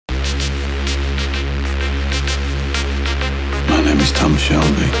is Tom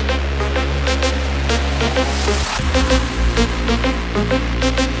Shelby.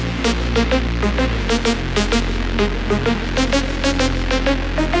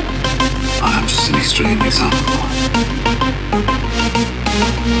 I am just an extreme example.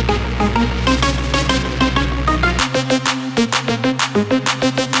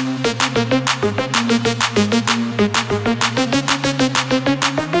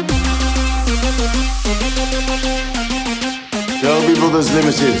 Shelby Brothers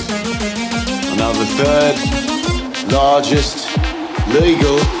Limited are now the third largest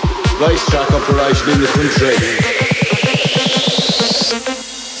legal racetrack operation in the country.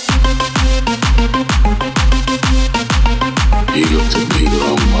 He looked at me the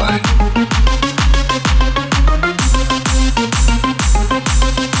wrong way.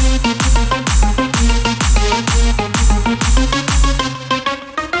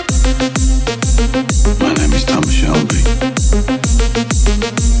 My name is Tom Shelby.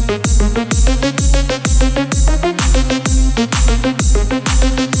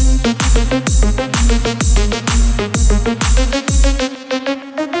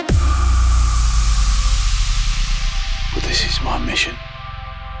 But this is my mission,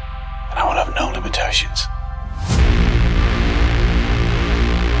 and I will have no limitations.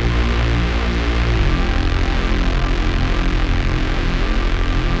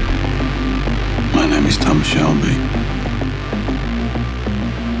 My name is Tom Shelby.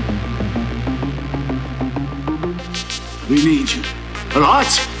 We need you. All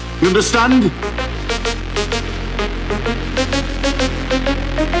right? You understand?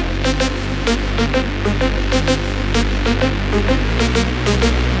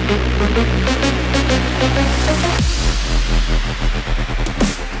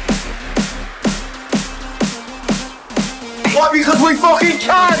 Why? Because we fucking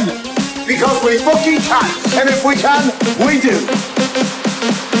can! Because we fucking can! And if we can, we do!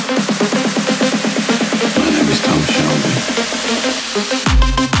 My name is Tom Shelby.